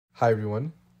Hi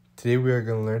everyone, today we are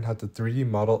going to learn how to 3D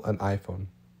model an iPhone.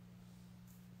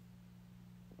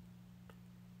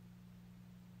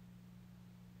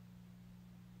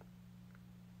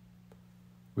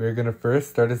 We are going to first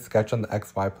start a sketch on the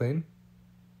XY plane,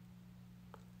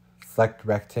 select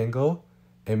rectangle,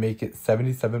 and make it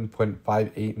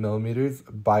 77.58 millimeters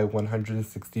by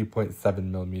 160.7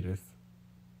 millimeters.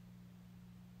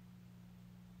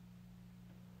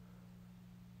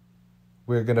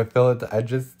 We're going to fill out the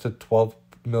edges to 12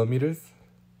 millimeters.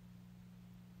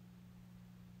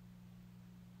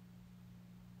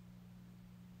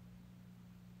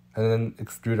 And then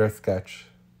extrude our sketch.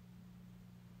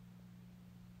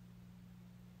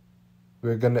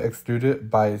 We're going to extrude it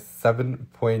by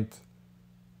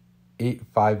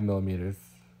 7.85 millimeters.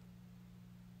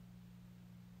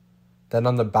 Then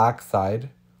on the back side,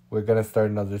 we're going to start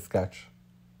another sketch.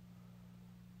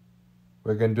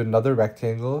 We're going to do another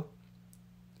rectangle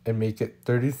and make it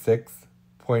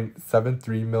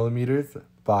 36.73 millimeters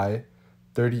by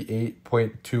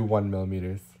 38.21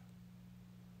 millimeters.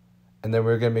 And then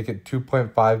we're going to make it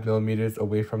 2.5 millimeters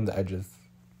away from the edges.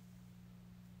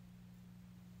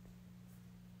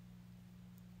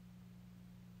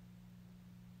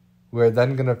 We're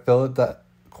then going to fill the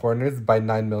corners by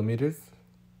 9 millimeters.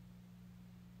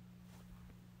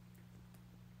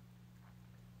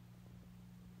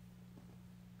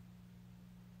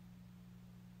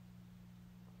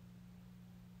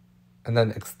 And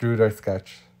then extrude our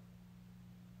sketch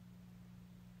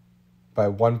by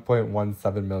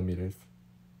 1.17 millimeters.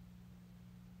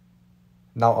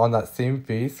 Now on that same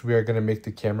face, we are going to make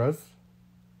the cameras.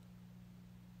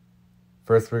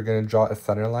 First, we're going to draw a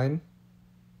center line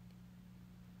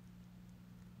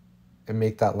and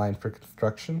make that line for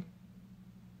construction.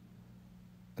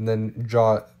 And then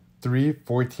draw three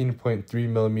 14.3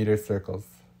 millimeter circles.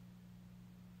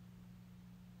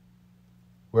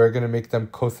 We're going to make them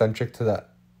concentric to the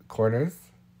corners.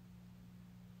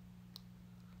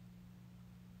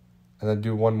 And then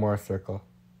do one more circle.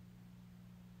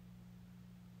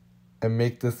 And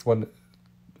make this one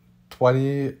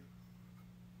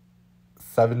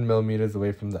 27 millimeters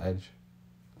away from the edge.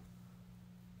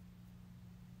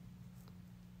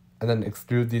 And then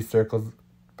extrude these circles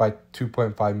by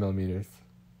 2.5 millimeters.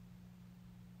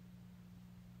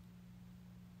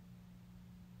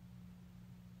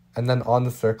 And then on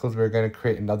the circles, we're going to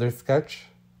create another sketch.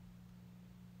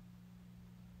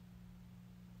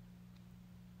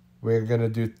 We're going to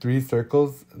do 3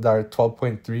 circles that are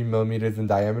 12.3 millimeters in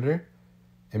diameter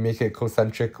and make it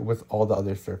concentric with all the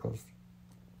other circles.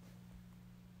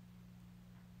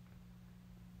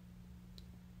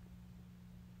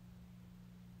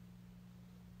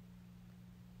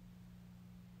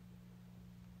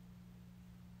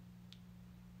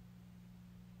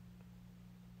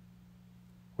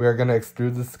 We are going to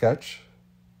extrude the sketch.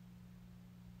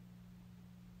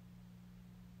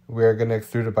 We are going to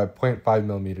extrude it by 0.5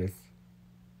 millimeters.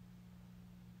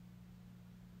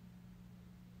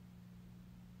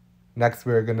 Next,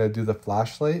 we are going to do the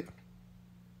flashlight.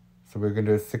 So we're going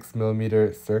to do a 6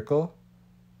 millimeter circle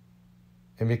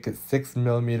and make it 6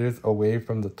 millimeters away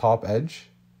from the top edge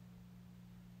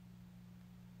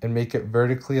and make it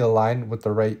vertically aligned with the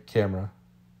right camera.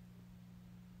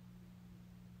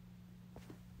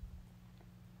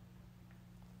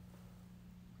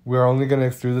 We're only going to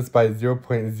extrude this by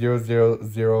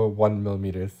 0.0001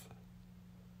 millimeters.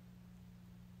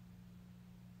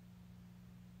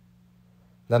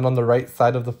 Then on the right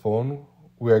side of the phone,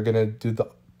 we are going to do the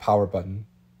power button.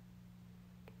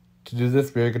 To do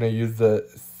this, we are going to use the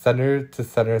center to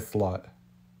center slot.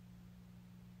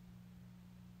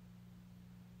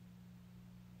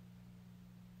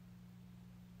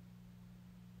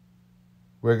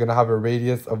 We're going to have a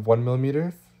radius of 1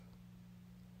 millimeter.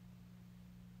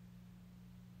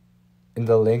 In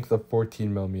the length of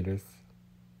 14 millimeters.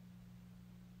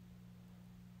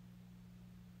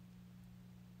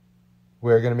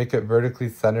 We're going to make it vertically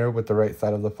center with the right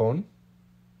side of the phone.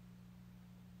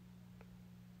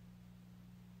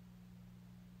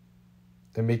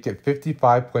 And make it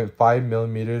 55.5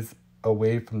 millimeters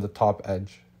away from the top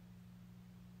edge.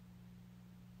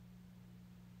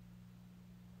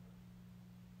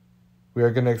 We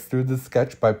are going to extrude the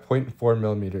sketch by 0.4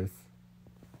 millimeters.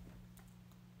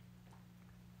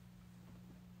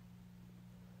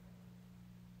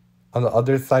 On the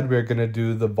other side, we're going to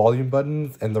do the volume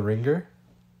buttons and the ringer.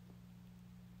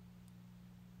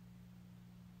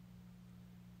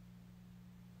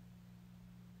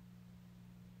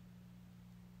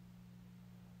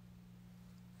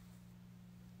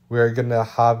 We're going to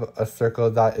have a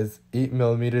circle that is 8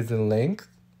 millimeters in length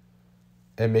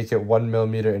and make it 1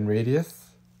 millimeter in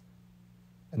radius.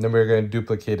 And then we're going to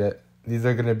duplicate it. These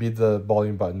are going to be the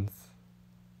volume buttons.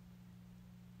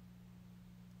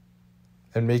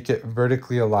 And make it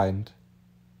vertically aligned.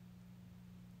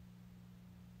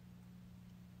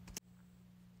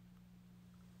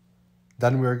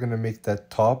 Then we're going to make that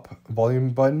top volume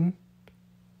button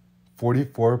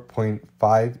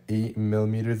 44.58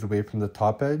 millimeters away from the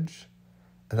top edge.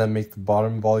 And then make the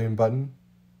bottom volume button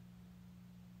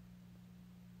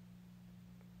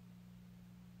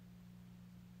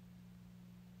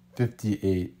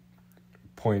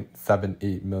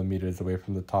 58.78 millimeters away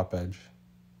from the top edge.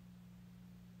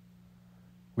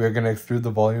 We are going to extrude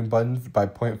the volume buttons by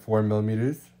 0.4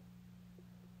 millimeters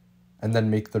and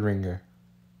then make the ringer.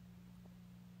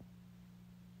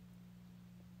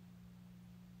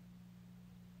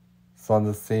 So on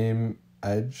the same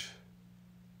edge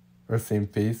or same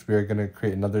face, we are going to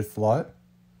create another slot.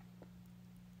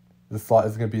 The slot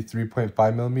is going to be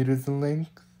 3.5 millimeters in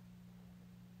length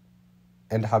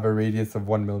and have a radius of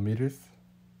 1 millimeters.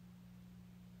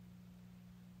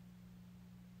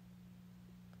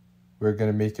 We're going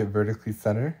to make it vertically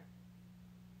center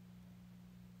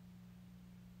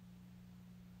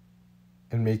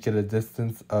and make it a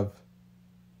distance of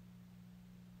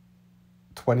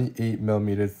 28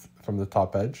 millimeters from the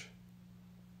top edge.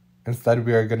 Instead,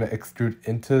 we are going to extrude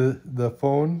into the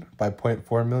phone by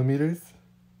 0.4 millimeters.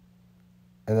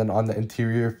 And then on the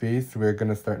interior face, we're going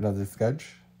to start another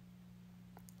sketch.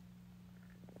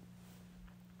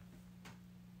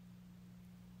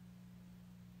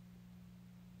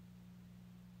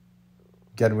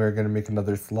 Again, we're going to make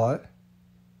another slot.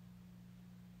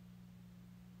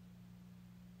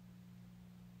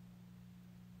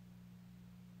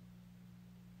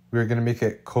 We're going to make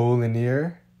it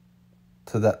collinear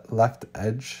to the left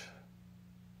edge.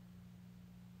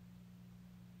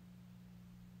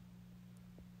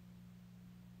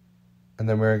 And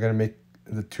then we're going to make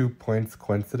the 2 points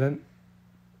coincident.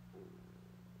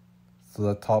 So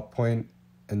the top point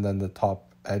and then the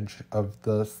top edge of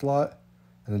the slot.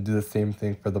 And then do the same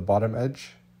thing for the bottom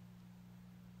edge.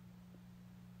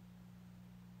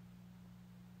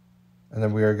 And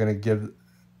then we are going to give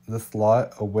the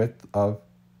slot a width of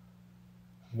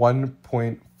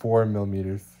 1.4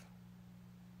 millimeters.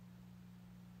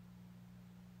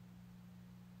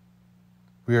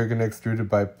 We are going to extrude it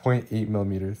by 0.8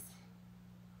 millimeters.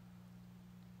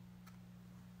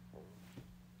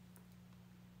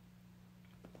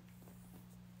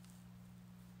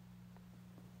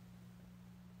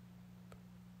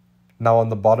 Now on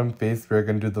the bottom face, we're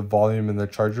going to do the volume in the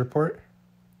charger port.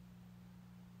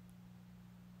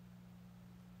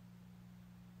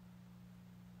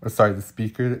 Or sorry, the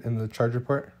speaker in the charger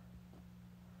port.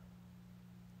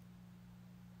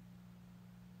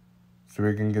 So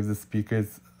we're going to give the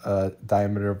speakers a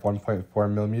diameter of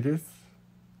 1.4 millimeters.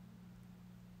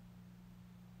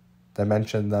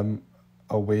 Dimension them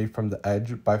away from the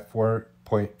edge by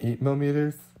 4.8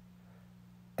 millimeters.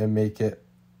 And make it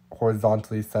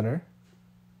horizontally center.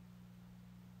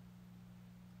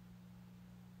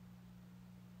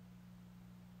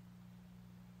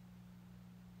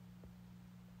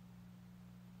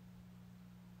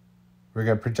 We're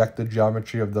going to project the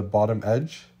geometry of the bottom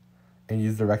edge and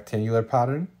use the rectangular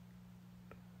pattern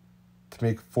to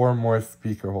make 4 more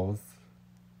speaker holes.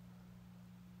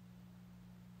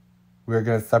 We're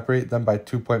going to separate them by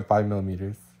 2.5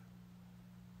 millimeters.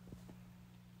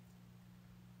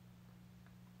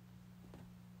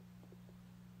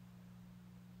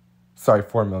 Sorry,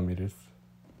 4 millimeters.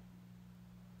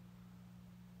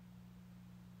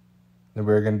 Then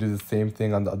we're going to do the same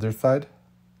thing on the other side.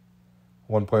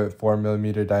 1.4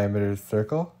 millimeter diameter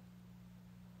circle,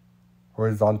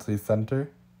 horizontally center,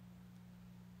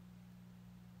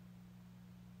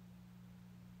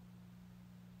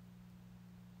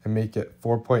 and make it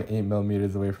 4.8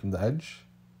 millimeters away from the edge,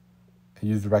 and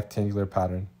use the rectangular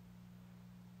pattern.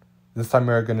 This time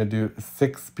we're going to do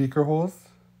 6 speaker holes.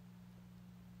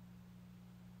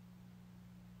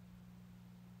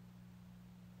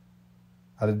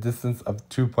 At a distance of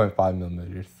 2.5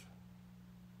 millimeters.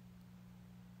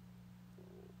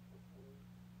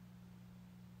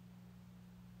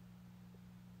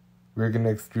 We're going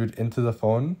to extrude into the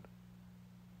phone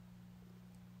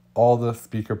all the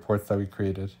speaker ports that we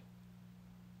created.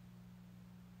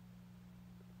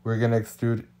 We're going to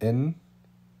extrude in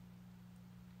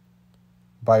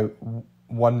by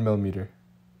 1 millimeter.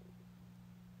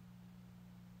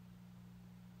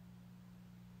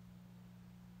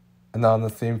 And now on the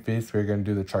same face, we're going to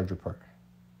do the charger port.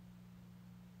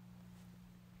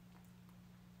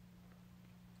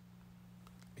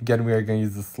 Again, we are going to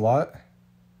use the slot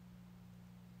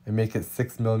and make it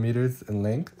 6 millimeters in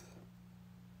length.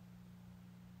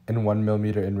 and 1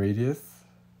 millimeter in radius.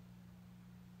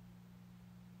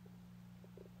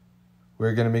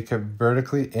 We're going to make it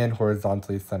vertically and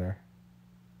horizontally center.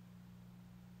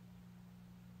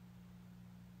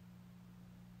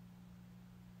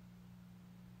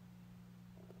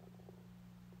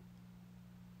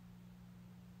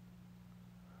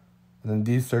 And then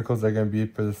these circles are going to be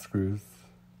for the screws.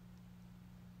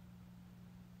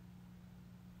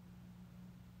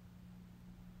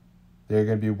 They're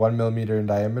going to be 1 millimeter in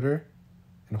diameter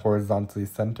and horizontally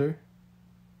center,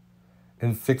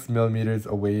 and 6 millimeters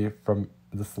away from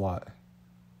the slot.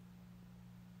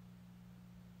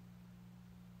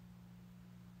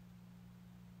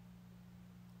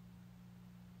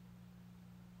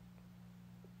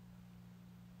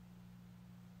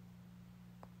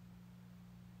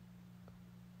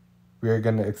 We are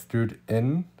going to extrude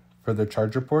in for the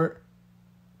charger port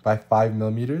by 5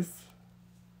 millimeters.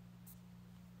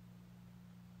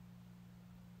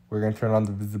 We're going to turn on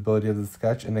the visibility of the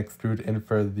sketch and extrude in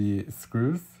for the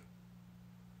screws.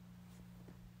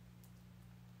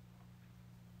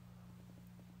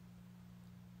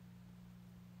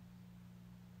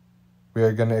 We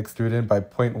are going to extrude in by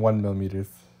 0.1 millimeters.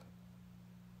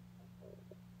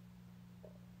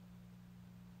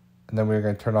 And then we're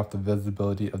going to turn off the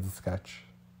visibility of the sketch.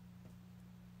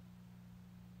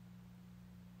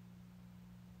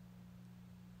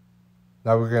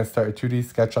 Now we're going to start a 2D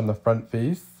sketch on the front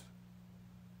face.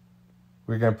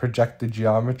 We're going to project the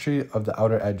geometry of the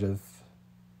outer edges.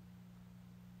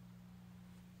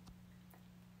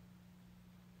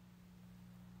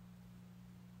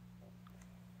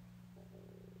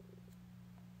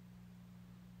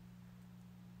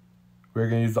 We're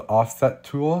going to use the offset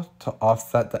tool to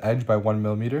offset the edge by 1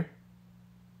 millimeter.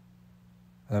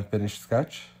 And then finish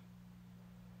sketch.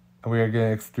 And we are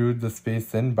going to extrude the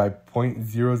space in by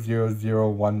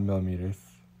 0.0001 millimeters.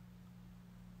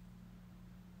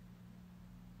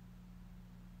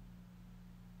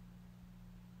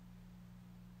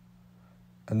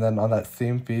 And then on that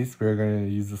same face, we're going to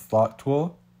use the slot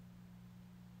tool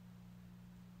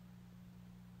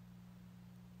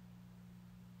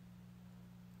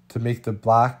to make the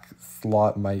black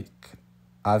slot mic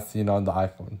as seen on the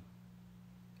iPhone.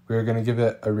 We're going to give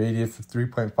it a radius of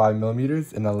 3.5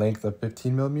 millimeters and a length of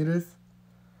 15 millimeters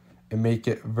and make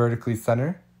it vertically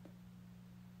center.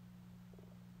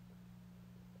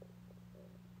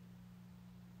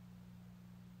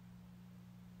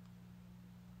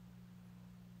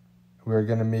 We're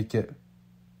going to make it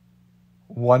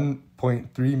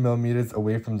 1.3 millimeters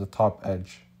away from the top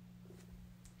edge.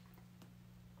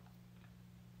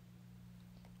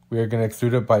 We are going to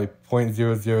extrude it by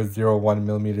 0.0001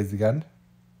 millimeters again.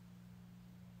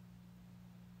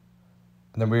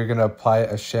 And then we're going to apply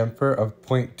a chamfer of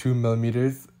 0.2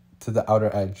 millimeters to the outer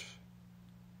edge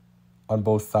on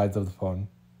both sides of the phone.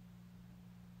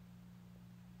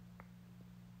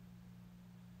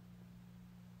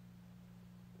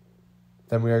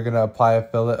 Then we are going to apply a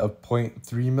fillet of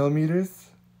 0.3 millimeters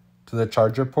to the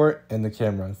charger port and the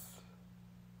cameras.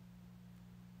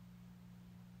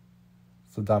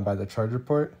 So down by the charger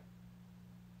port.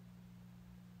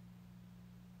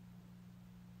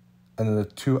 And then the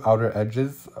two outer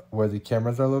edges where the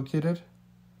cameras are located.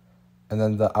 And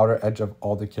then the outer edge of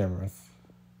all the cameras.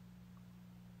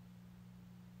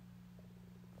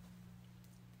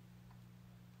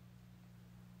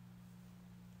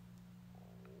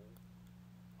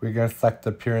 We're going to select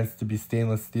the appearance to be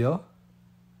stainless steel.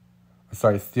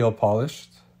 Steel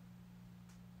polished.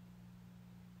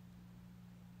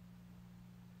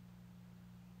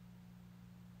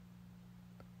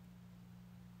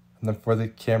 And then for the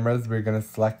cameras, we're going to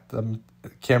select them,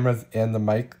 cameras and the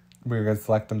mic, we're going to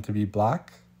select them to be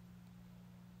black.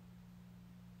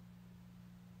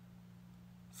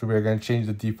 So we're going to change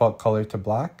the default color to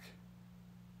black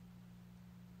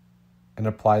and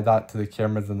apply that to the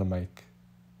cameras and the mic.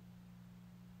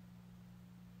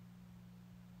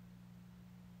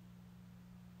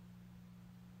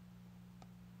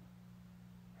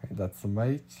 Okay, that's the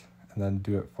mic, and then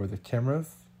do it for the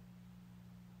cameras.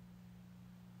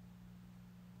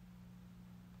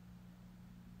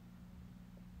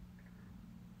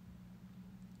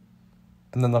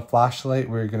 And then the flashlight,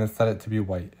 we're going to set it to be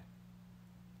white.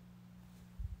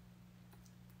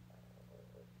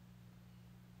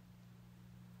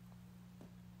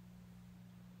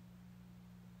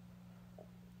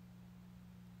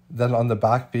 Then on the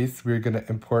back face, we're going to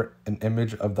import an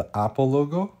image of the Apple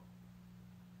logo.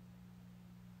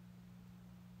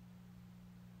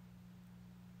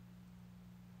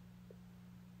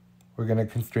 We're going to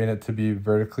constrain it to be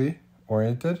vertically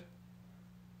oriented.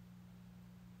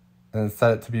 and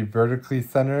set it to be vertically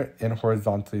center and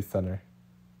horizontally center.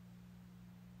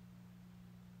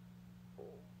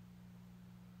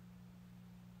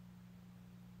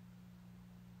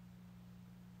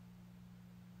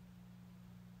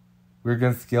 We're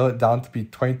going to scale it down to be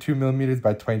 22 millimeters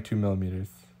by 22 millimeters.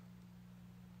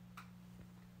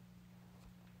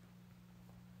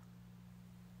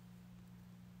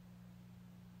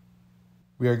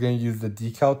 We are going to use the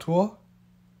decal tool,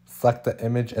 select the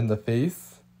image and the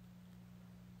face,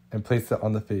 and place it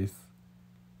on the face.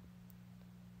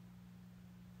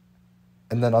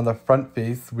 And then on the front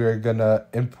face, we're going to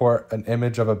import an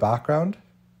image of a background.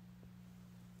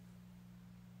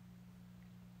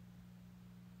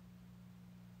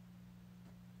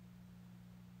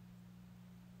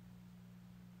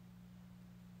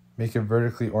 Make it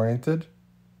vertically oriented,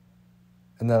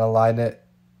 and then align it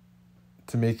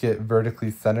to make it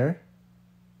vertically center.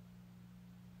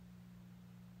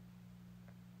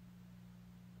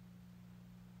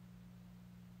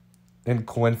 And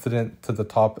coincident to the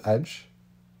top edge.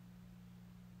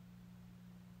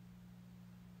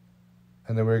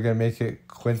 And then we're going to make it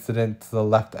coincident to the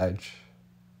left edge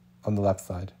on the left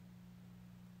side.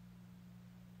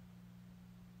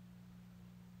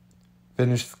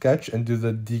 Finish sketch and do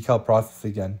the decal process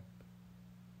again.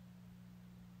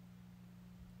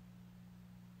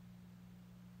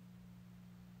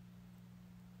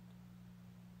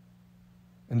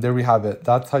 And there we have it.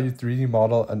 That's how you 3D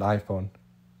model an iPhone.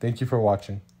 Thank you for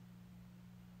watching.